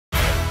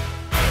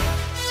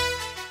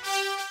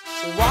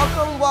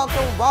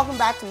Welcome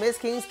back to Miss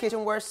King's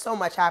Kitchen, where so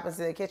much happens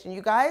in the kitchen.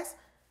 You guys,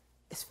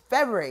 it's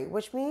February,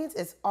 which means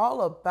it's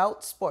all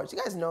about sports. You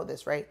guys know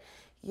this, right?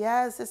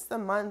 Yes, it's the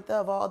month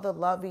of all the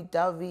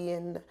lovey-dovey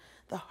and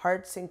the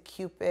hearts and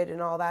Cupid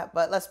and all that,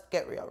 but let's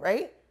get real,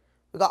 right?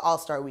 We got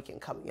All-Star Weekend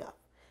coming up,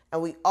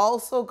 and we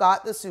also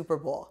got the Super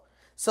Bowl.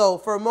 So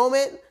for a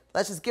moment,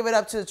 let's just give it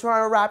up to the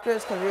Toronto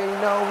Raptors, because we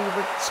already know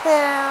we were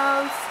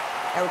champs,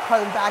 and we're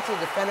coming back to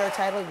defend our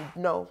title,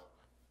 you know.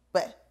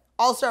 But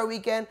All-Star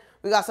Weekend,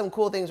 we got some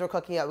cool things we're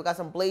cooking up. We got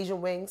some Blasian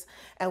Wings,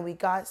 and we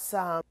got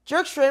some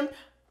jerk shrimp,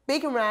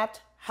 bacon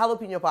wrapped,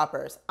 jalapeno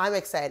poppers. I'm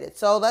excited.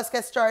 So let's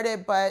get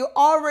started, but you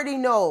already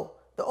know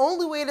the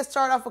only way to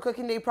start off a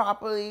cooking day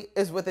properly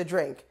is with a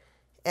drink.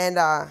 And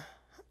I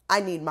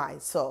need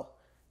mine, so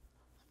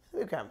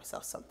let me grab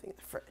myself something in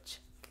the fridge.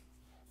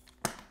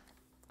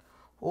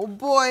 Oh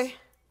boy,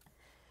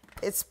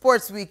 it's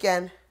sports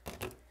weekend,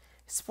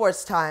 it's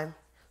sports time.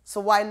 So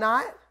why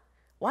not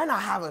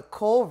have a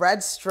cold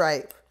red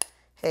stripe?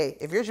 Hey,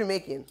 if you're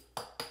Jamaican,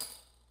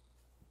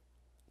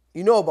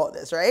 you know about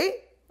this, right?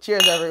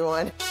 Cheers,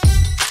 everyone.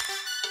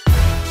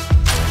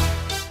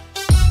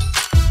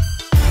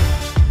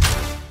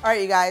 All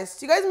right, you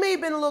guys. You guys may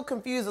have been a little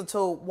confused as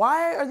to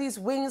why are these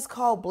wings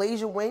called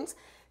Blasian Wings?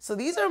 So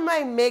these are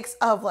my mix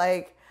of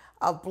like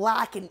a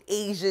black and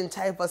Asian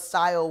type of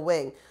style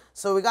wing.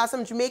 So we got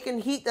some Jamaican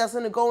heat that's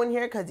gonna go in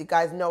here, because you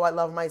guys know I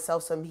love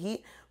myself some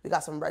heat. We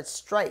got some red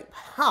stripe,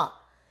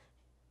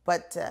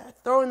 But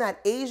throwing that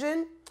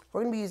Asian,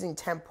 we're gonna be using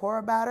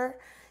tempura batter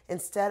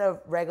instead of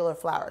regular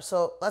flour.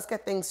 So let's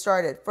get things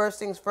started. First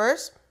things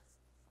first,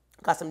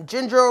 got some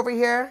ginger over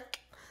here,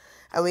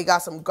 and we got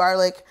some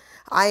garlic.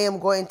 I am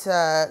going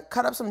to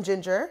cut up some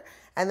ginger,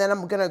 and then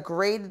I'm gonna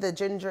grate the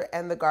ginger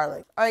and the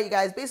garlic. All right, you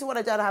guys, basically what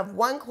I've done, I have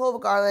 1 clove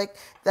of garlic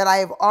that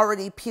I've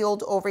already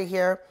peeled over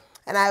here,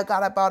 and I've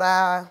got about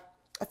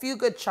a few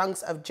good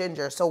chunks of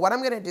ginger. So what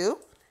I'm gonna do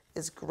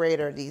is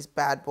grate these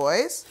bad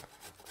boys.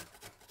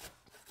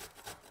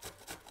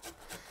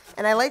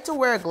 And I like to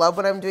wear a glove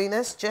when I'm doing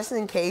this, just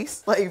in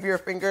case, like if your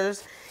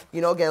fingers,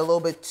 you know, get a little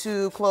bit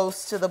too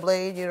close to the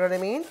blade, you know what I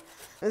mean?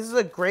 This is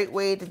a great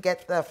way to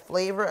get the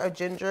flavor of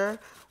ginger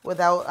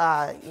without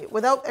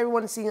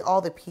everyone seeing all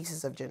the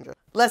pieces of ginger.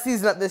 Let's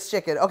season up this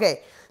chicken.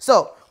 Okay,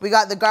 so we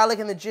got the garlic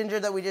and the ginger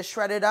that we just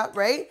shredded up,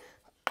 right?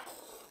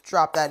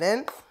 Drop that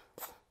in.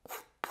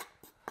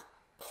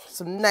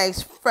 Some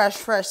nice,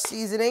 fresh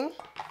seasoning.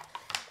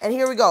 And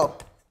here we go.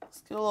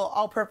 Let's do a little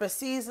all-purpose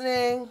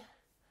seasoning.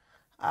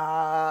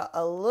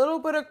 A little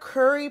bit of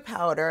curry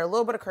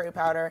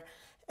powder,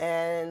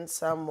 and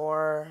some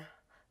more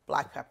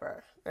black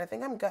pepper. And I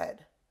think I'm good.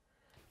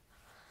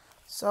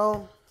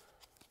 So,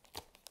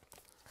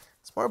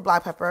 it's more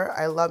black pepper.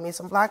 I love me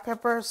some black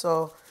pepper,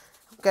 so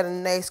I've got a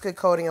nice good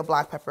coating of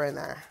black pepper in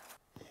there.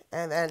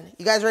 And then,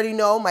 you guys already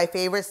know my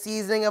favorite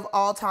seasoning of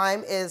all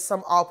time is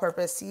some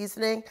all-purpose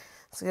seasoning.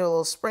 Let's give it a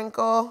little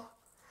sprinkle.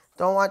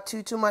 Don't want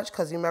too much,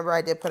 because remember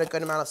I did put a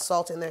good amount of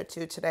salt in there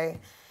too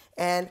today.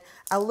 And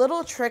a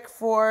little trick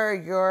for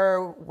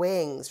your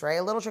wings, right?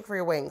 A little trick for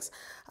your wings,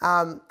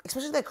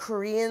 especially the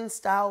Korean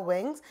style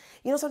wings.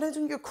 You know, sometimes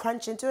when you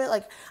crunch into it,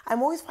 like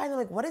I'm always finding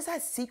like, what is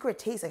that secret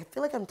taste? Like, I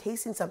feel like I'm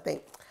tasting something.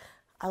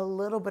 A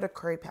little bit of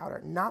curry powder,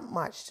 not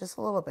much, just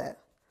a little bit.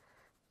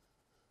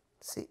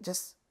 See,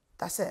 just,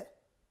 that's it.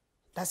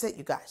 That's it,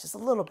 you guys, just a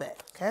little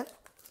bit, okay?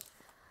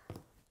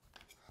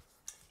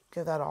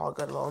 Give that all a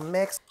good little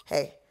mix.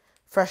 Hey,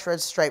 fresh red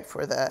stripe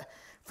for the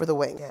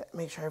wing.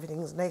 Make sure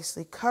everything's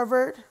nicely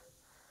covered.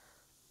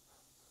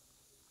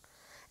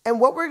 And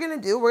what we're gonna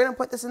do, we're gonna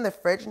put this in the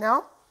fridge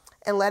now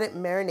and let it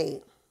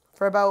marinate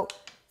for about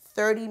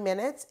 30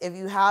 minutes. If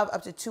you have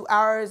up to 2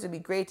 hours, it'd be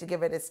great to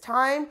give it its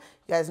time.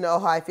 You guys know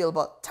how I feel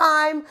about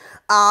time,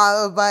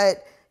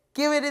 but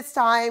give it its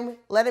time,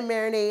 let it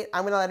marinate.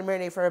 I'm gonna let it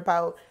marinate for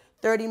about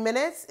 30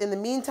 minutes. In the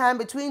meantime,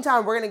 between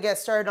time, we're gonna get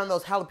started on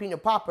those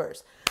jalapeno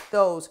poppers,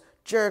 those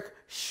jerk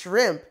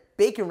shrimp,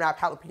 bacon wrap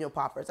jalapeno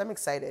poppers. I'm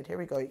excited. Here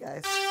we go, you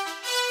guys.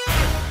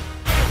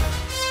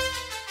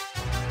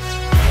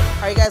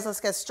 All right, guys, let's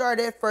get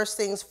started. First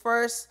things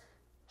first,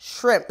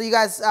 shrimp. So you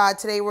guys,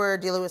 today we're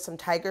dealing with some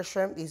tiger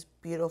shrimp, these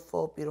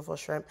beautiful, beautiful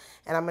shrimp,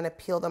 and I'm gonna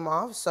peel them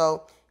off.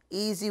 So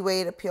easy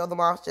way to peel them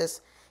off,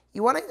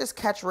 you wanna just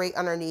catch right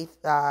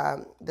underneath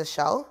the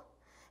shell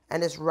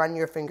and just run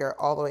your finger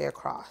all the way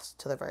across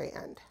to the very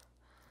end.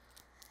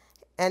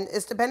 And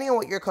it's depending on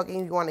what you're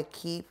cooking, you want to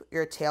keep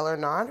your tail or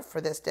not. For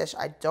this dish,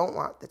 I don't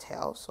want the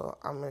tail, so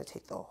I'm going to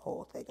take the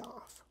whole thing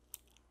off.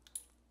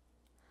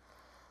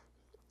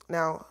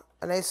 Now,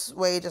 a nice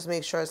way, just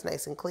make sure it's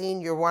nice and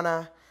clean. You want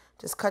to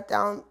just cut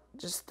down,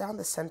 down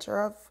the center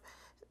of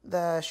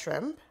the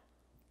shrimp.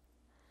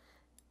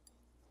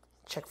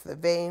 Check for the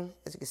vein.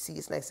 As you can see,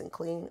 it's nice and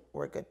clean.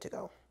 We're good to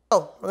go.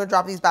 So we're going to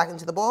drop these back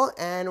into the bowl,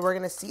 and we're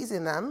going to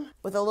season them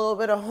with a little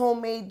bit of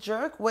homemade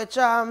jerk, which,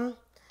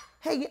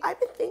 hey, I've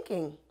been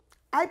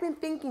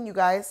thinking, you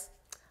guys,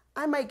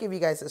 I might give you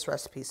guys this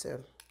recipe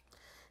soon.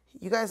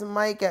 You guys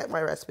might get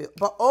my recipe,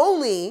 but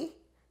only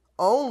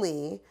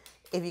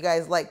if you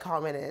guys like,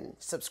 comment, and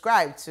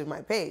subscribe to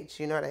my page,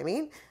 you know what I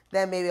mean?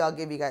 Then maybe I'll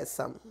give you guys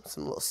some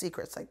little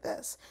secrets like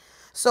this.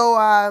 So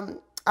I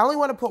only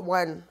want to put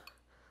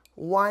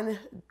one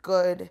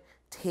good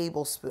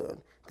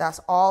tablespoon. That's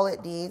all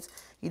it needs.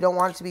 You don't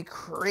want it to be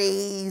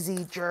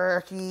crazy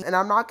jerky. And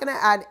I'm not gonna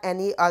add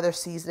any other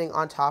seasoning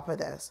on top of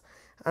this.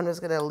 I'm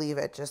just gonna leave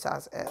it just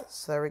as is.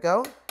 So there we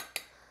go.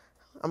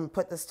 I'm gonna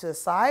put this to the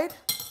side,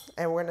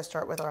 and we're gonna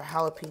start with our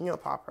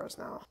jalapeno poppers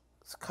now.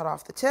 Let's cut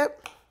off the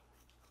tip.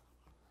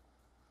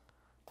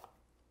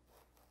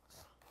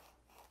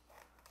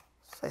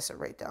 Slice it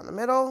right down the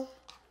middle.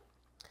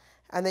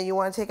 And then you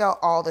wanna take out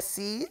all the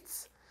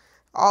seeds,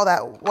 all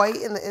that white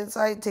in the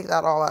inside, take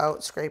that all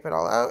out, scrape it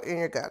all out, and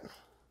you're good.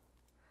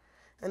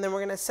 And then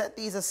we're gonna set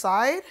these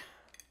aside,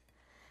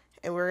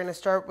 and we're gonna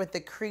start with the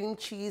cream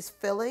cheese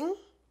filling,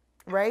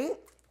 right?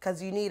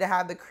 Because you need to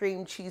have the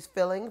cream cheese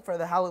filling for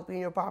the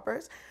jalapeno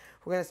poppers.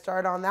 We're gonna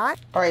start on that.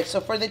 All right, so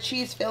for the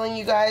cheese filling,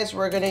 you guys,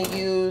 we're gonna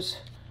use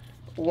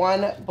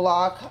 1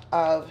 block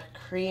of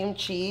cream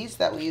cheese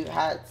that we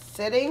had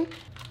sitting.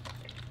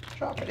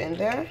 Drop it in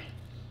there.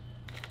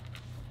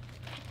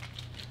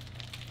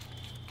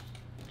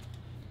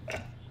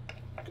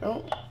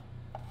 Go.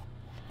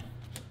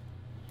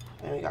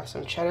 Then we got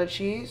some cheddar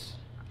cheese.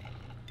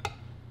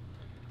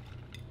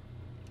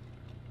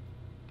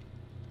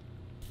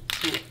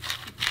 Some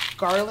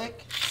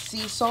garlic,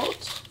 sea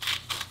salt,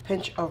 a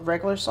pinch of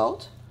regular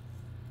salt,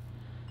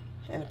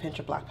 and a pinch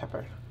of black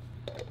pepper.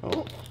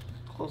 Oh,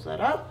 close that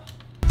up.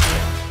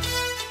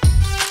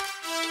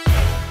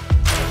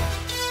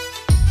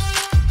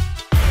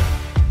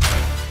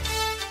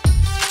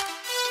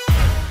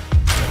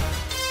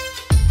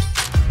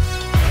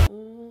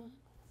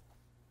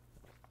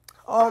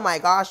 Oh my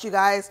gosh, you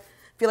guys,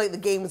 I feel like the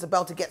game is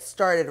about to get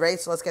started, right?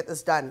 So let's get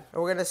this done.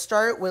 And we're gonna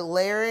start with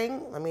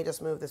layering. Let me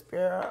just move this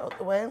beer out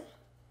the way.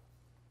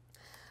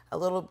 A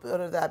little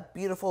bit of that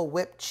beautiful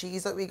whipped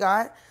cheese that we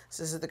got.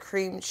 So this is the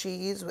cream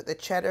cheese with the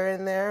cheddar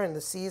in there and the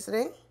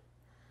seasoning.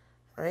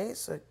 All right,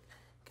 so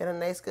get a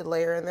nice good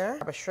layer in there.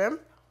 Grab a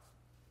shrimp.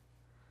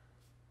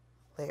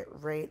 Lay it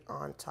right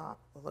on top.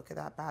 Look at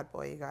that bad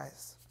boy, you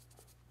guys.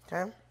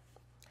 Okay?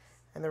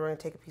 And then we're gonna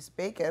take a piece of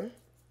bacon.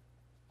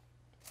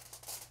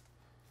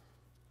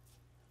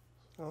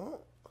 Oh,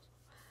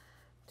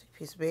 take a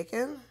piece of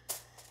bacon,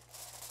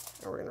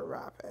 and we're gonna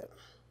wrap it.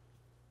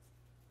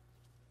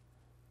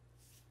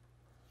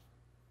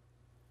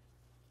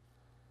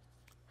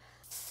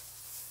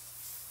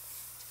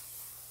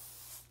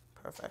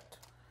 Perfect.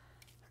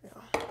 There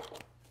you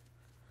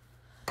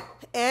go.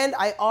 And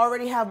I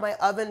already have my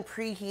oven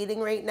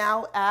preheating right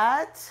now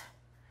at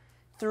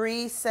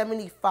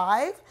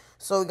 375.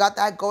 So we got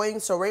that going.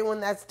 So right when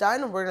that's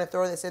done, we're gonna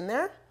throw this in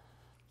there.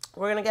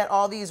 We're gonna get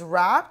all these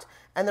wrapped,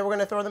 and then we're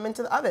gonna throw them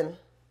into the oven.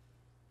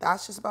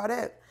 That's just about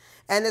it.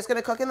 And it's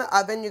gonna cook in the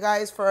oven, you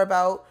guys, for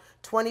about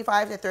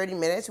 25 to 30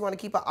 minutes. You wanna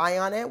keep an eye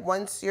on it.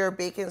 Once your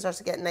bacon starts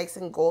to get nice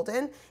and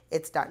golden,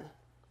 it's done,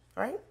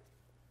 all right?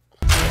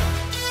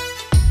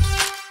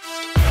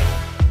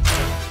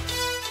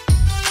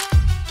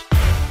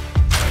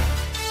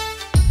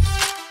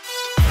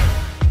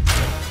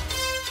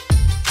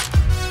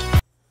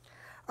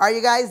 All right,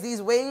 you guys,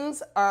 these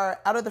wings are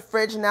out of the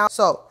fridge now.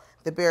 So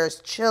the beer is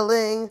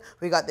chilling.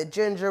 We got the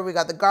ginger, we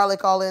got the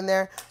garlic all in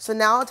there. So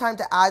now time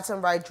to add some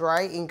of our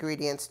dry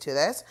ingredients to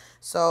this.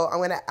 So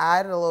I'm gonna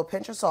add a little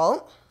pinch of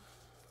salt,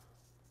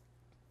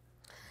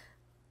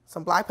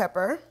 some black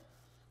pepper.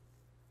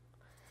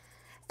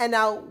 And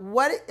now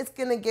what it's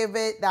gonna give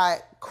it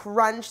that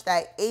crunch,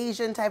 that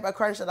Asian type of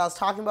crunch that I was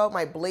talking about,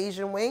 my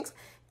Blasian wings.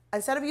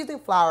 Instead of using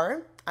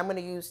flour, I'm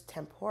gonna use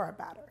tempura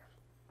batter.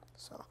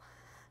 So,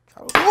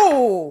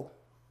 ooh.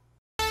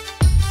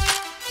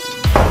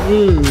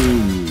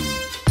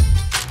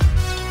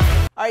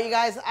 All right, you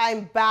guys,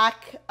 I'm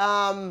back.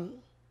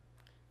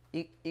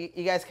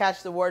 You guys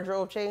catch the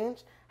wardrobe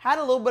change? Had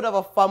a little bit of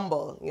a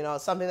fumble, you know,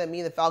 something that me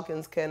and the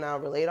Falcons can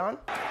relate on.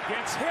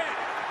 Gets hit,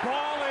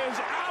 ball is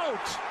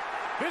out.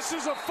 This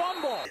is a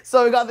fumble.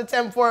 So we got the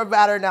tempura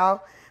batter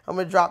now. I'm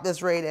gonna drop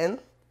this right in.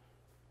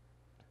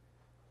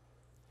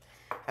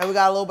 And we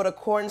got a little bit of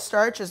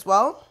cornstarch as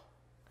well.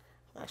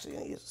 I'm actually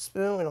gonna use a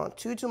spoon. We don't want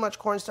too much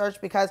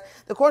cornstarch because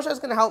the cornstarch is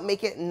gonna help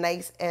make it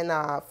nice and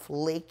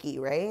flaky,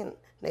 right?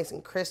 Nice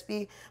and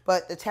crispy.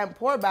 But the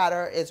tempura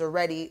batter is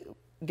already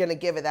gonna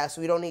give it that, so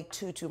we don't need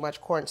too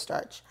much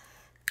cornstarch.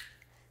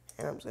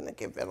 And I'm just gonna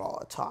give it all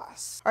a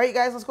toss. All right, you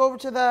guys, let's go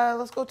to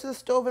the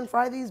stove and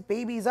fry these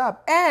babies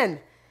up. And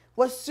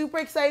what's super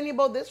exciting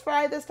about this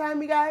fry this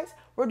time, you guys?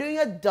 We're doing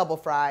a double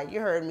fry.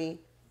 You heard me,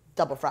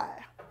 double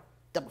fry,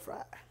 double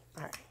fry.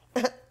 All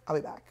right, I'll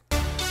be back.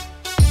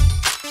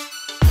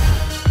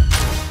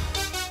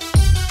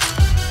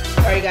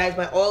 All right, guys,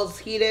 my oil is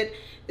heated.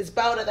 It's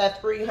about at that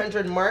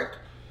 300 mark.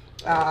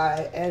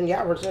 And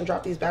yeah, we're just gonna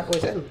drop these bad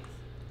boys in.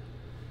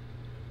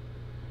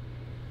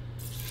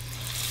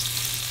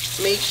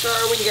 Make sure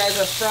when you guys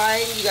are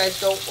frying, you guys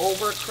don't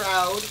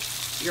overcrowd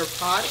your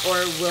pot or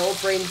it will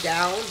bring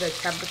down the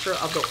temperature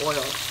of the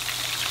oil.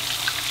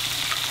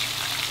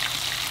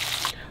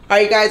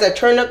 right, guys, I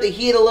turned up the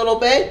heat a little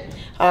bit.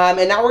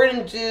 And now we're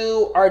gonna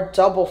do our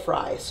double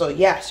fry. So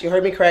yes, you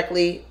heard me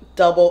correctly,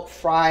 double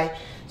fry.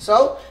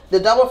 So the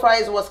double fry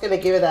is what's gonna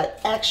give it that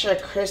extra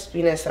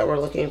crispiness that we're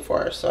looking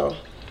for. So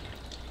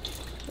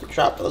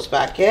drop those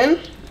back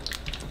in.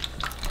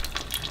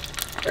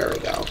 There we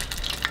go.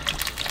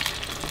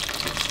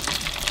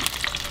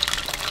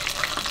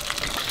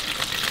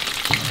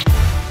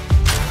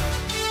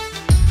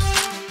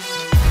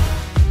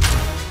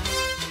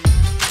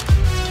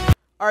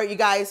 All right, you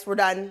guys, we're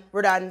done.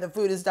 We're done. The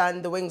food is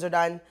done. The wings are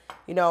done.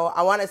 You know,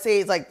 I want to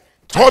say it's like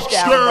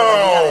touchdown.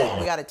 But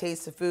we gotta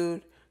taste the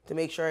food to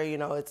make sure, you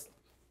know, it's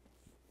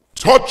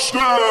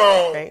touchdown.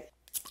 Right.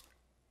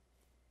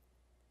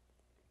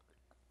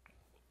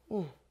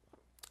 You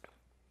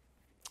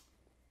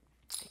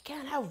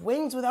can't have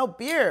wings without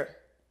beer.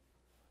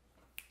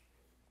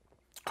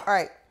 All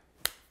right,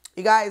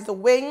 you guys, the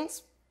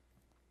wings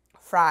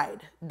fried,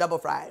 double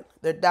fried.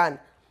 They're done.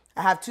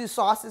 I have 2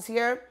 sauces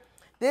here.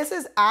 This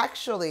is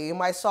actually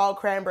my salt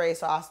cranberry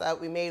sauce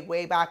that we made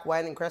way back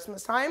when in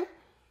Christmas time.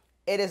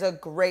 It is a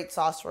great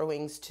sauce for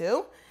wings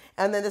too.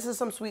 And then this is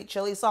some sweet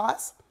chili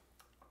sauce.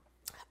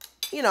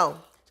 You know,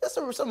 just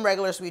some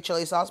regular sweet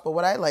chili sauce, but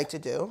what I like to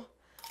do,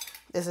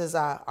 this is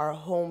our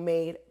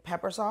homemade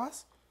pepper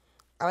sauce.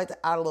 I like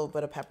to add a little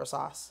bit of pepper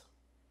sauce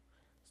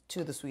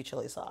to the sweet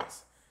chili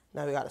sauce.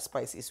 Now we got a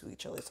spicy sweet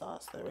chili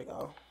sauce. There we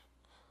go.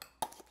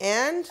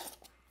 And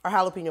our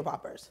jalapeno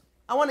poppers.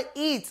 I want to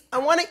eat. I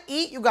want to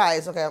eat, you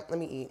guys. Okay, let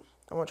me eat.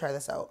 I want to try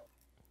this out.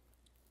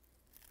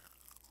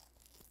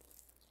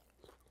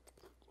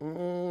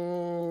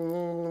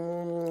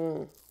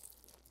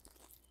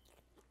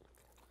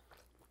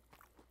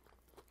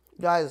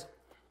 Guys,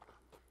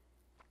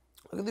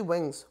 look at the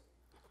wings.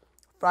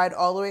 Fried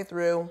all the way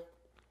through.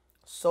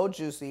 So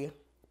juicy.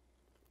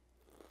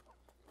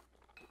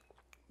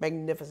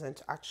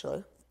 Magnificent,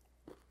 actually.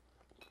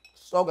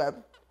 So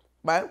good.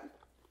 But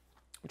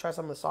I'll try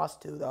some of the sauce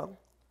too, though.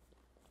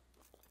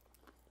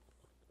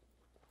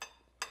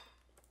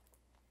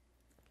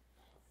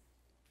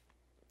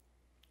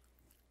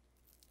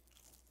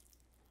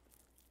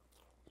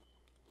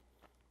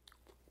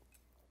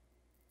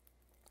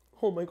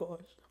 Oh my gosh.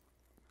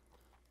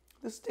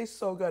 This tastes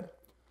so good.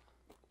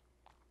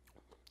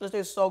 This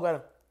tastes so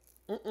good.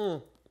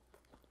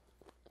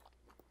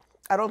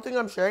 I don't think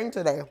I'm sharing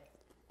today.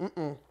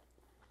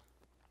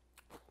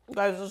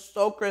 Guys, this is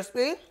so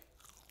crispy.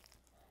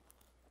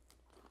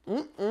 These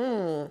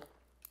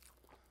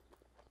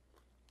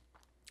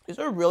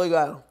are really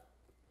good.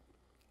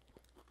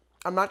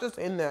 I'm not just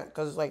in there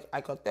because like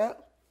I cooked it.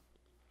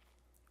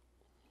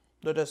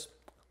 They're just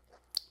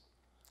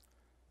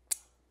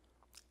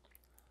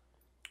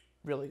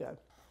really good.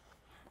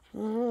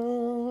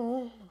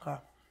 Okay.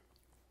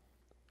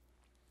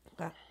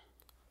 Okay.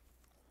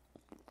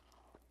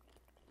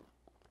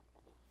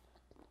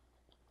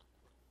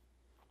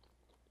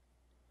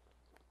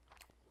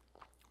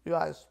 You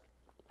guys,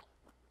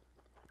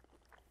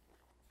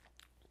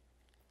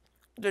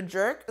 the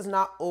jerk is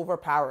not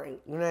overpowering.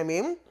 You know what I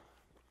mean?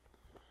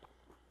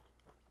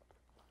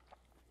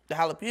 The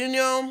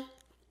jalapeno,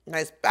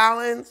 nice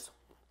balance.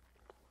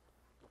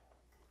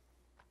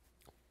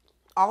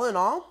 All in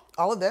all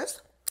of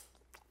this,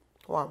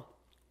 come on.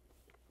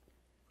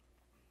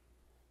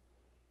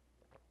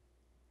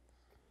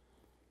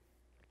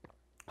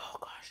 Oh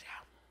gosh,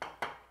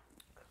 yeah.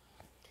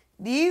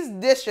 These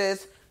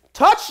dishes,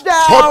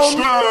 touchdown!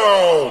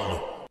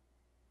 Touchdown!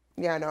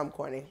 Yeah, I know I'm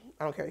corny.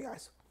 I don't care, you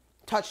guys.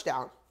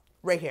 Touchdown.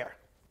 Right here.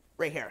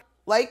 Right here.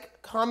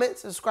 Like, comment,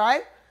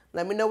 subscribe.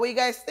 Let me know what you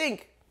guys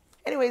think.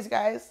 Anyways,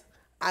 guys,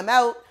 I'm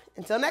out.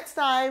 Until next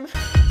time.